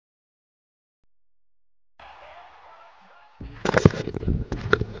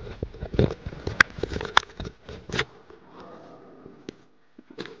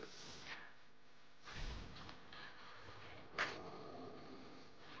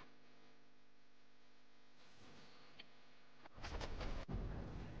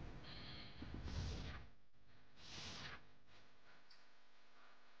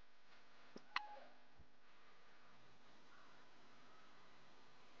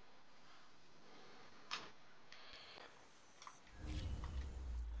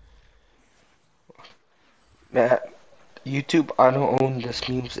Matt, YouTube, I don't own this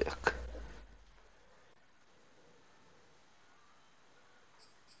music.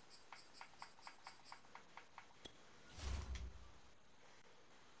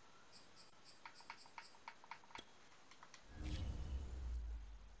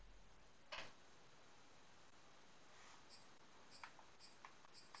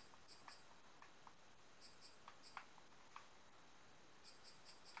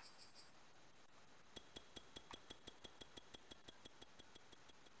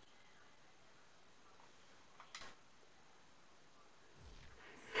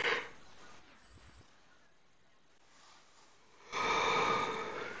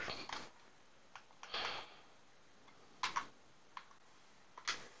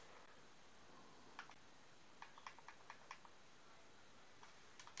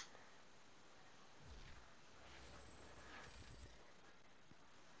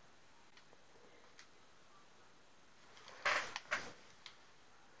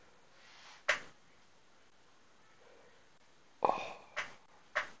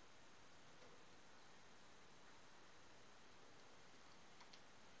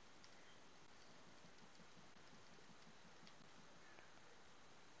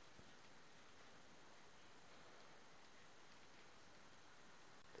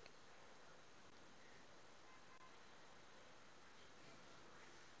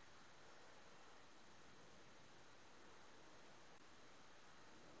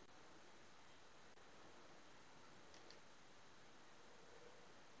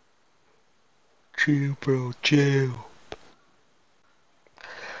 Chill, bro, chill.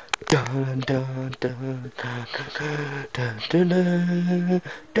 Dun, dun, dun, dun, dun, dun, dun, dun,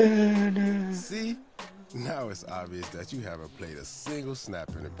 dun, dun. See? Now it's obvious that you haven't played a single snap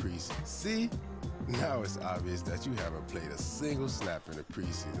in the preseason. See? Now it's obvious that you haven't played a single snap in the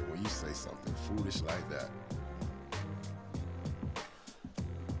preseason when you say something foolish like that.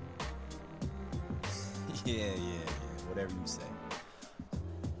 Yeah, whatever you say.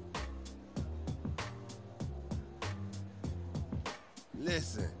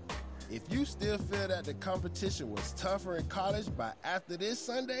 Listen, if you still feel that the competition was tougher in college by after this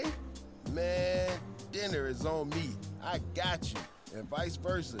Sunday, man, dinner is on me. I got you. And vice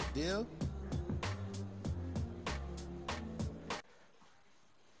versa, deal?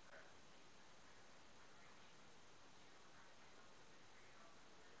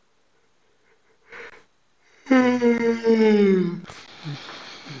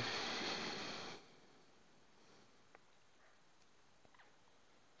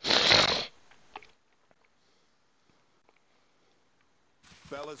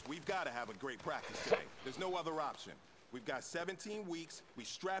 Fellas, we've got to have a great practice today. There's no other option. We've got 17 weeks, we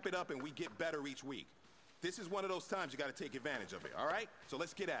strap it up and we get better each week. This is one of those times you got to take advantage of it, all right? So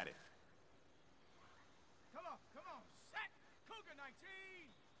let's get at it. Come on, set! Cougar 19!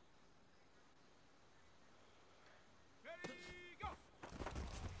 Ready, go!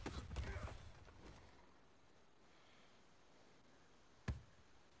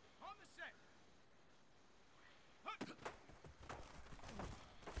 On the set!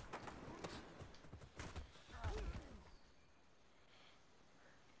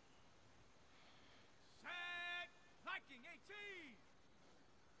 Set! Liking 18!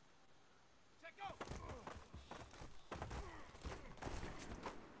 Set, go!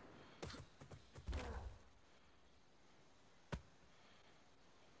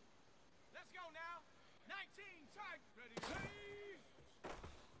 Let's go now. 19, time. Ready, ready.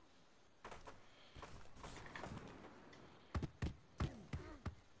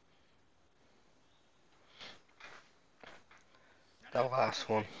 The last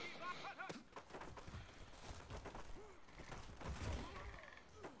one.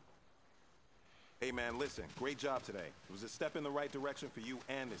 Hey man, listen, great job today. It was a step in the right direction for you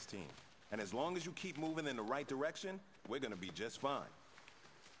and this team. And as long as you keep moving in the right direction, we're gonna be just fine.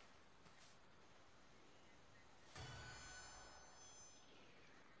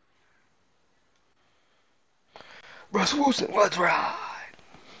 Russ Wilson, let's ride!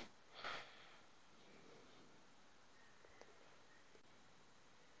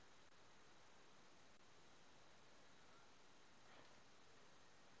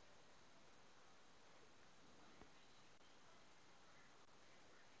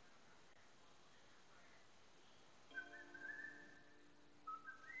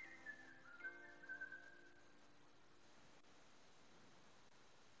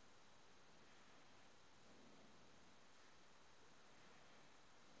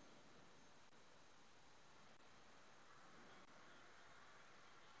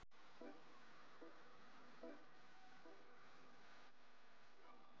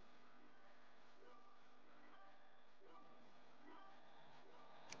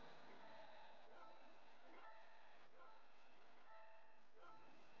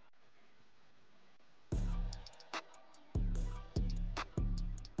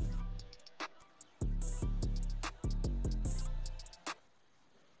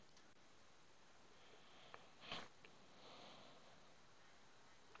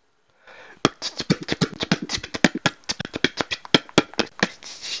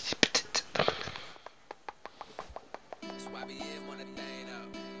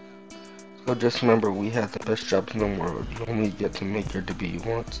 So just remember, we have the best jobs in the world. You only get to make your debut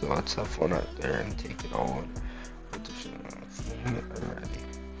once, so let's have fun out there and take it all in. Put the shit on. Alrighty.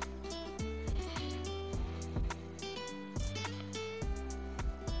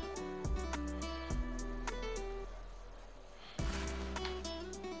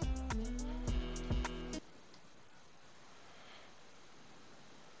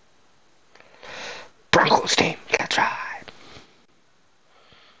 Broncos team, that's right.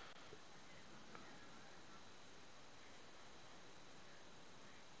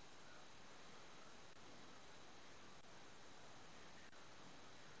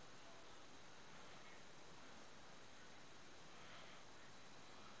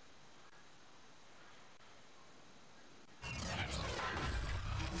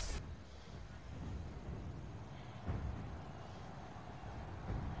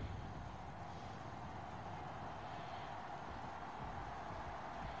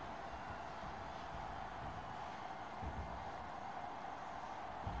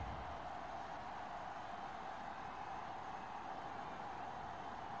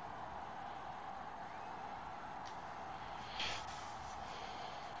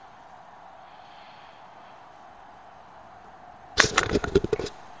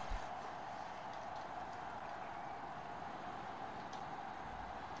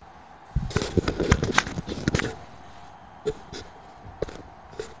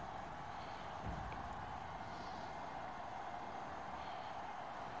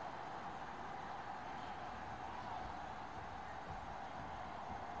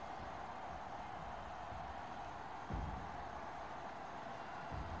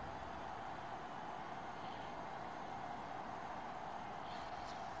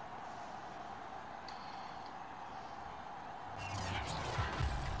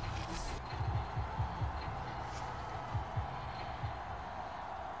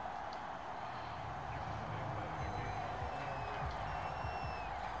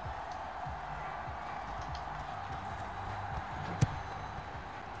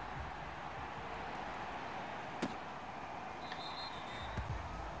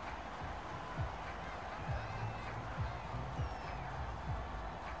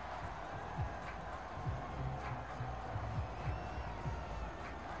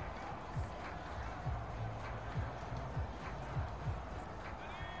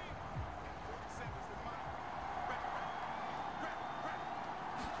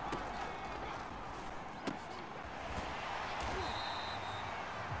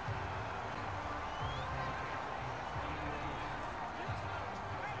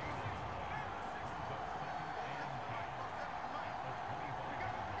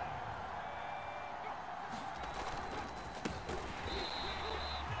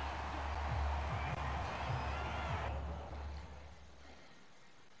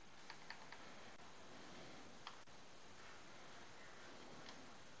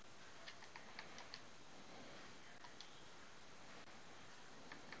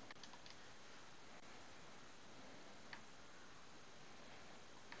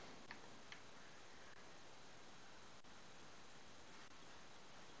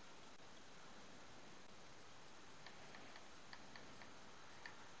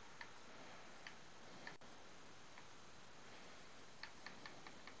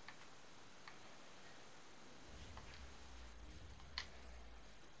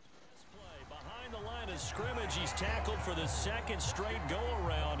 Scrimmage, he's tackled for the second straight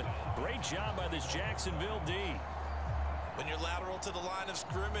go-around. Great job by this Jacksonville D. When you're lateral to the line of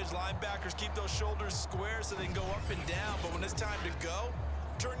scrimmage, linebackers keep those shoulders square so they can go up and down. But when it's time to go,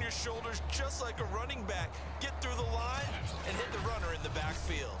 turn your shoulders just like a running back. Get through the line and hit the runner in the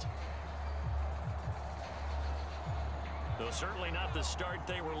backfield. Though certainly not the start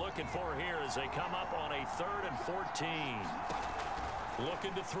they were looking for here as they come up on a 3rd and 14.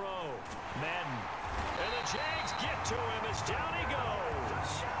 Looking to throw. Madden. And the Jags get to him as down he goes.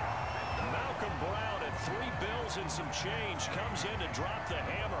 Malcolm Brown at 3 bills and some change comes in to drop the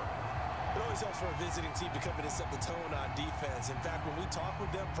hammer. It always helps for a visiting team to come in and set the tone on defense. In fact, when we talked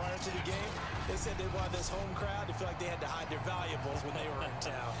with them prior to the game, they said they wanted this home crowd to feel like they had to hide their valuables when they were in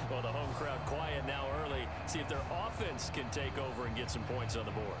town. Well, the home crowd quiet now early. See if their offense can take over and get some points on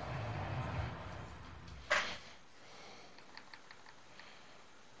the board.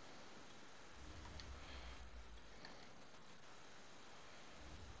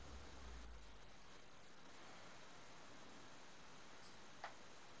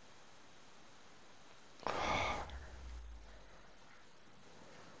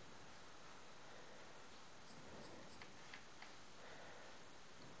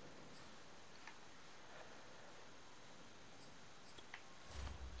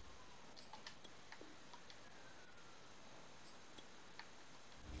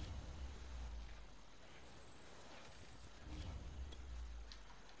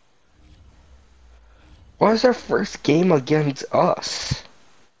 Why is our first game against us?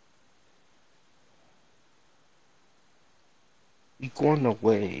 We going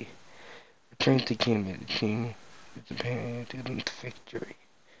away. Return to game of the team. Japan to the victory.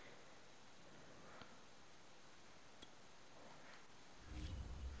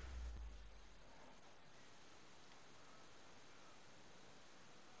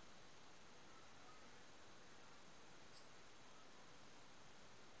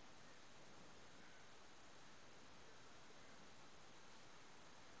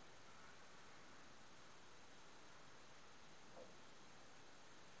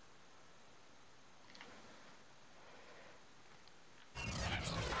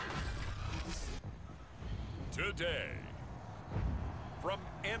 Today, from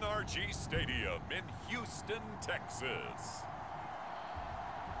NRG Stadium in Houston, Texas,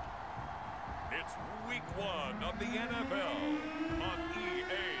 it's week 1 of the NFL on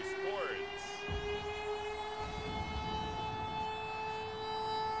EA Sports.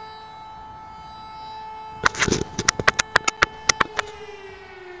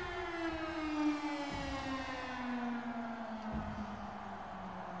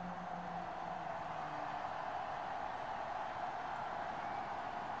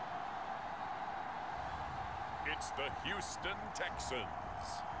 It's the Houston Texans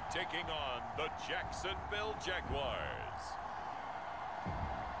taking on the Jacksonville Jaguars.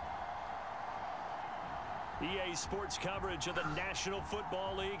 EA Sports coverage of the National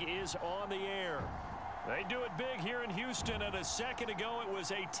Football League is on the air. They do it big here in Houston, and a second ago it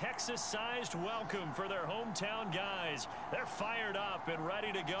was a Texas-sized welcome for their hometown guys. They're fired up and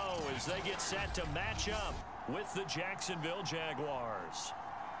ready to go as they get set to match up with the Jacksonville Jaguars.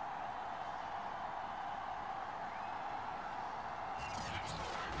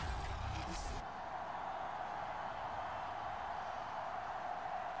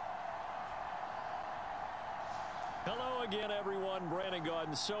 Hello again, everyone. Brandon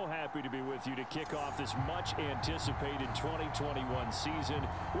Gaudin, so happy to be with you to kick off this much-anticipated 2021 season.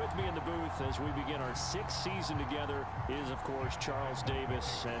 With me in the booth as we begin our 6th season together is, of course, Charles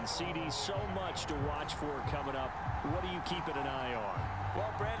Davis. And CD, so much to watch for coming up. What are you keeping an eye on?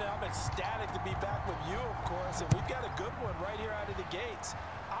 Well, Brandon, I'm ecstatic to be back with you, of course, and we've got a good one right here out of the gates.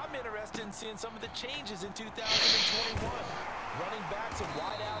 I'm interested in seeing some of the changes in 2021. Running backs and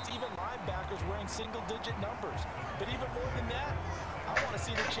wideouts, even linebackers wearing single-digit numbers. But even more than that, I want to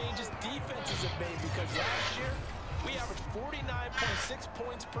see the changes defenses have made, because last year, we averaged 49.6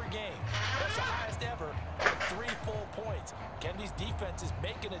 points per game. That's the highest ever at 3 full points. Can these defenses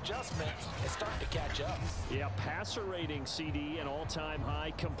make an adjustment and start to catch up? Yeah, passer rating, CD, an all-time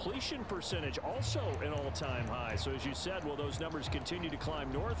high. Completion percentage, also an all-time high. So as you said, will those numbers continue to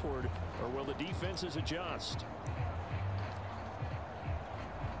climb northward, or will the defenses adjust?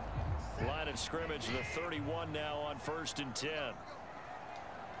 Line of scrimmage, the 31 now on 1st and 10.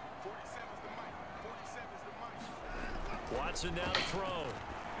 Watson now to throw.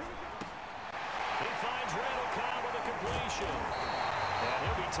 He finds Randall Cobb with a completion. And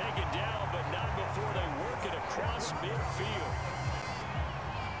he'll be taken down, but not before they work it across midfield.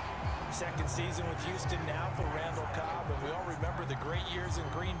 Second season with Houston now for Randall Cobb, and we all remember the great years in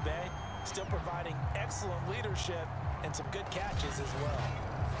Green Bay, still providing excellent leadership and some good catches as well.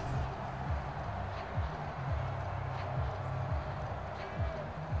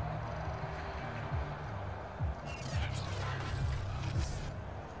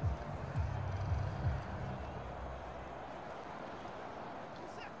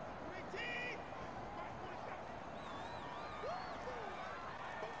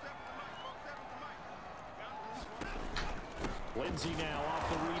 Lindsey now off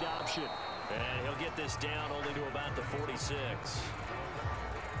the read option. And he'll get this down only to about the 46.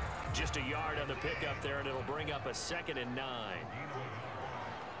 Just a yard on the pickup there, and it'll bring up a 2nd and 9.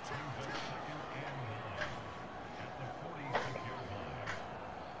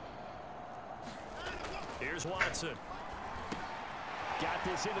 Here's Watson. Got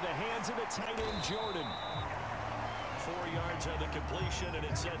this into the hands of the tight end, Jordan. 4 yards on the completion, and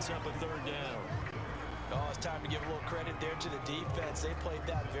it sets up a 3rd down. Oh, it's time to give a little credit there to the defense. They played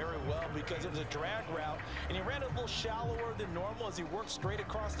that very well because it was a drag route, and he ran a little shallower than normal as he worked straight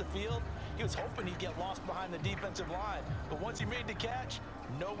across the field. He was hoping he'd get lost behind the defensive line, but once he made the catch,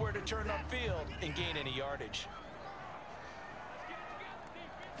 nowhere to turn upfield and gain any yardage.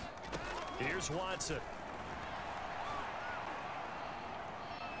 Here's Watson.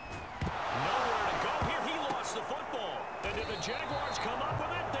 Nowhere to go here. He lost the football. And did the Jaguars come up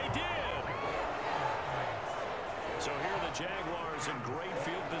with it? They did. So here are the Jaguars in great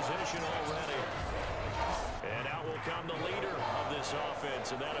field position already. And out will come the leader of this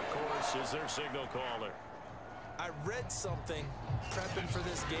offense, and that, of course, is their signal caller. I read something prepping for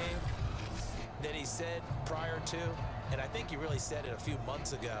this game that he said prior to, and I think he really said it a few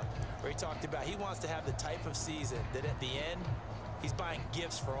months ago, where he talked about he wants to have the type of season that at the end, he's buying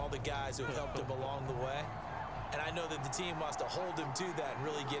gifts for all the guys who helped him along the way. And I know that the team wants to hold him to that and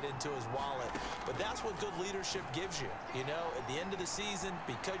really get into his wallet. But that's what good leadership gives you. You know, at the end of the season,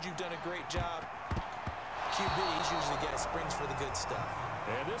 because you've done a great job, QB, he's usually the guy who springs for the good stuff.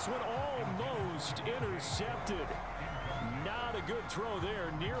 And this one almost intercepted. Not a good throw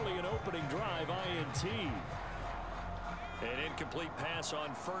there. Nearly an opening drive, INT. An incomplete pass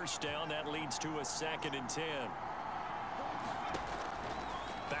on first down. That leads to a 2nd and 10.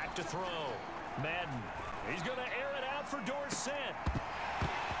 Back to throw. Madden. He's going to air it out for Dorsett.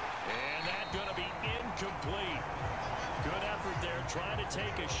 And that's going to be incomplete. Good effort there, trying to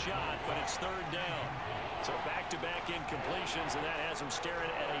take a shot, but it's 3rd down. So back-to-back incompletions, and that has him staring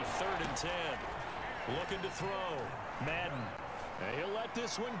at a 3rd and 10. Looking to throw. Madden. And he'll let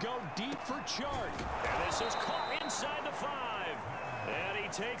this one go deep for Chark. And this is caught inside the 5. And he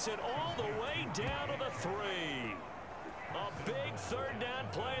takes it all the way down to the 3. A big 3rd down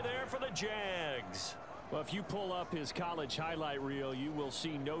play there for the Jags. Well, if you pull up his college highlight reel, you will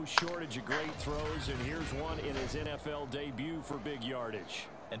see no shortage of great throws, and here's one in his NFL debut for big yardage.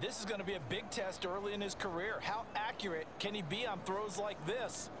 And this is going to be a big test early in his career. How accurate can he be on throws like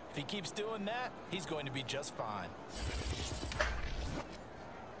this? If he keeps doing that, he's going to be just fine.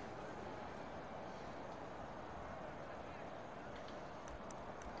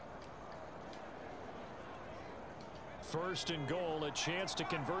 First and goal, a chance to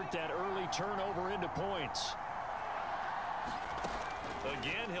convert that early turnover into points.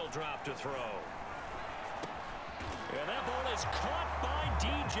 Again, he'll drop to throw. And that ball is caught by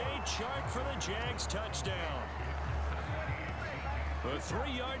DJ Chark for the Jags touchdown. A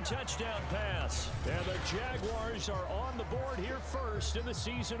 3-yard touchdown pass. And the Jaguars are on the board here first in the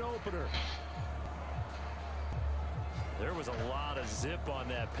season opener. There was a lot of zip on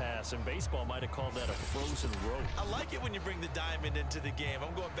that pass, and baseball might have called that a frozen rope. I like it when you bring the diamond into the game.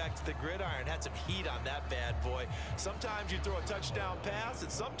 I'm going back to the gridiron. Had some heat on that bad boy. Sometimes you throw a touchdown pass,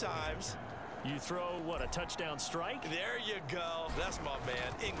 and sometimes you throw, what, a touchdown strike? There you go. That's my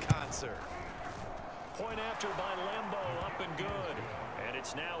man, in concert. Point after by Lambeau, up and good. And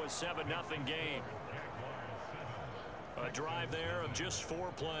it's now a 7-0 game. A drive there of just 4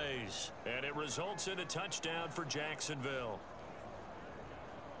 plays. And it results in a touchdown for Jacksonville.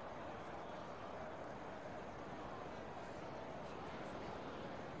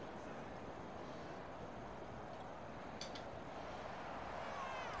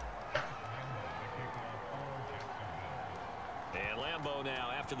 And Lambeau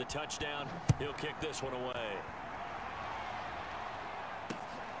now, after the touchdown, he'll kick this one away.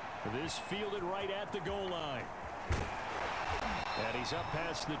 This fielded right at the goal line. And he's up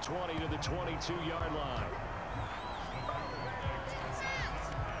past the 20 to the 22-yard line.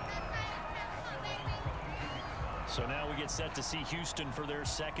 So now we get set to see Houston for their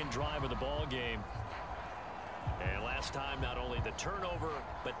 2nd drive of the ball game. And last time, not only the turnover,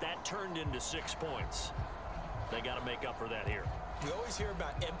 but that turned into 6 points. They got to make up for that here. We always hear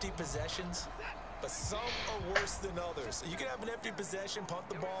about empty possessions, but some are worse than others. You can have an empty possession, punt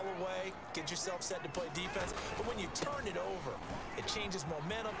the ball away, get yourself set to play defense, but when you turn it over, it changes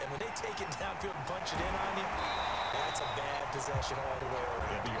momentum, and when they take it downfield and punch it in on you, that's a bad possession all the way around.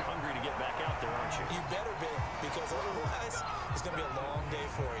 Yeah, but you're hungry to get back out there, aren't you? You better be, because otherwise, it's going to be a long day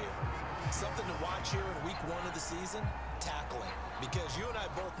for you. Something to watch here in week 1 of the season, tackling. Because you and I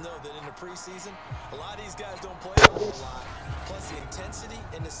both know that in the preseason, a lot of these guys don't play a whole lot. Plus, the intensity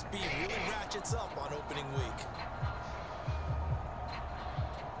and the speed really ratchets up on opening week.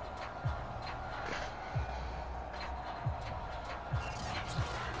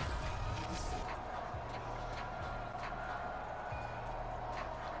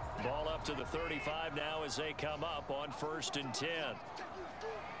 Ball up to the 35 now as they come up on 1st and 10.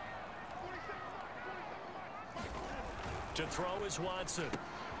 To throw is Watson.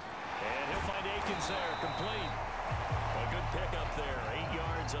 And he'll find Akins there, complete. A good pickup there, 8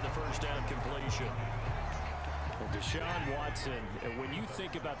 yards on the 1st down completion. Well, Deshaun Watson, when you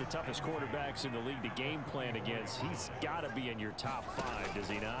think about the toughest quarterbacks in the league to game plan against, he's got to be in your top 5, does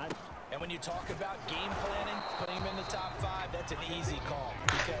he not? And when you talk about game planning, putting him in the top 5, that's an easy call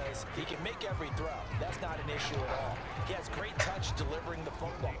because he can make every throw. That's not an issue at all. He has great touch delivering the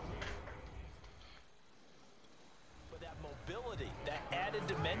football. But that mobility, that added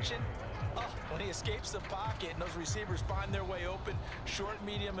dimension, when he escapes the pocket and those receivers find their way open, short,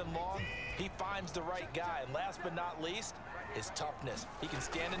 medium, and long, he finds the right guy. And last but not least, is toughness. He can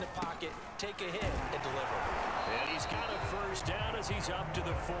stand in the pocket, take a hit, and deliver. And he's got a first down as he's up to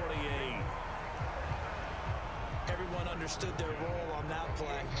the 48. Everyone understood their role on that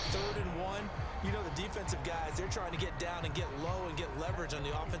play. 3rd and 1. You know the defensive guys, they're trying to get down and get low and get leverage on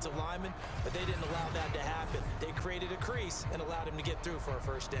the offensive lineman, but they didn't allow that to happen. They created a crease and allowed him to get through for a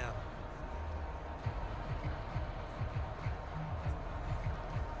first down.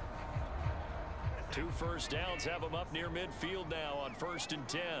 Two first downs have him up near midfield now on 1st and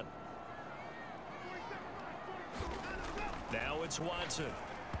 10. Now it's Watson.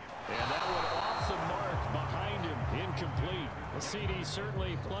 And that one off the mark behind him, incomplete. Well, CD,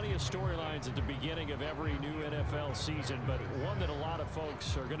 certainly plenty of storylines at the beginning of every new NFL season, but one that a lot of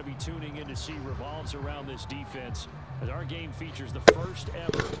folks are going to be tuning in to see revolves around this defense, as our game features the first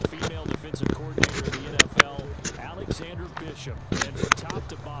ever female defensive coordinator in the NFL, Alexander Bishop. And from top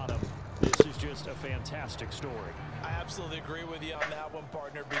to bottom, this is just a fantastic story. I absolutely agree with you on that one,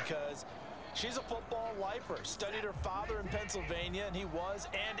 partner, because she's a football lifer. Studied her father in Pennsylvania, and he was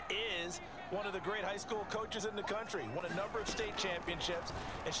and is one of the great high school coaches in the country. Won a number of state championships,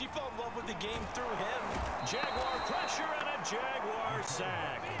 and she fell in love with the game through him. Jaguar pressure and a Jaguar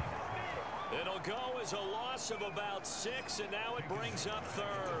sack. It'll go as a loss of about 6, and now it brings up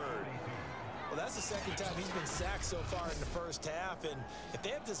 3rd. Well, that's the 2nd time he's been sacked so far in the first half, and if they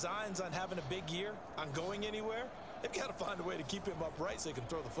have designs on having a big year, on going anywhere, they've got to find a way to keep him upright so he can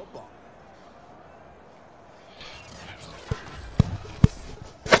throw the football.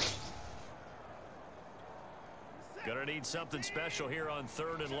 Gonna need something special here on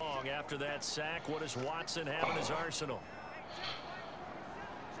 3rd and long. After that sack, what does Watson have in his arsenal?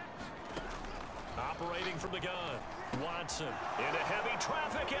 Operating from the gun. Watson into heavy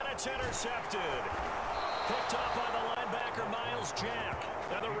traffic, and it's intercepted. Picked up by the linebacker, Miles Jack.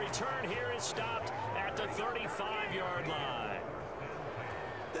 And the return here is stopped at the 35-yard line.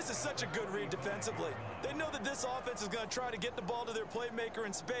 This is such a good read defensively. They know that this offense is going to try to get the ball to their playmaker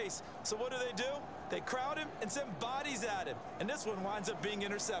in space. So what do? They crowd him and send bodies at him. And this one winds up being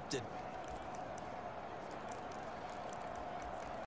intercepted.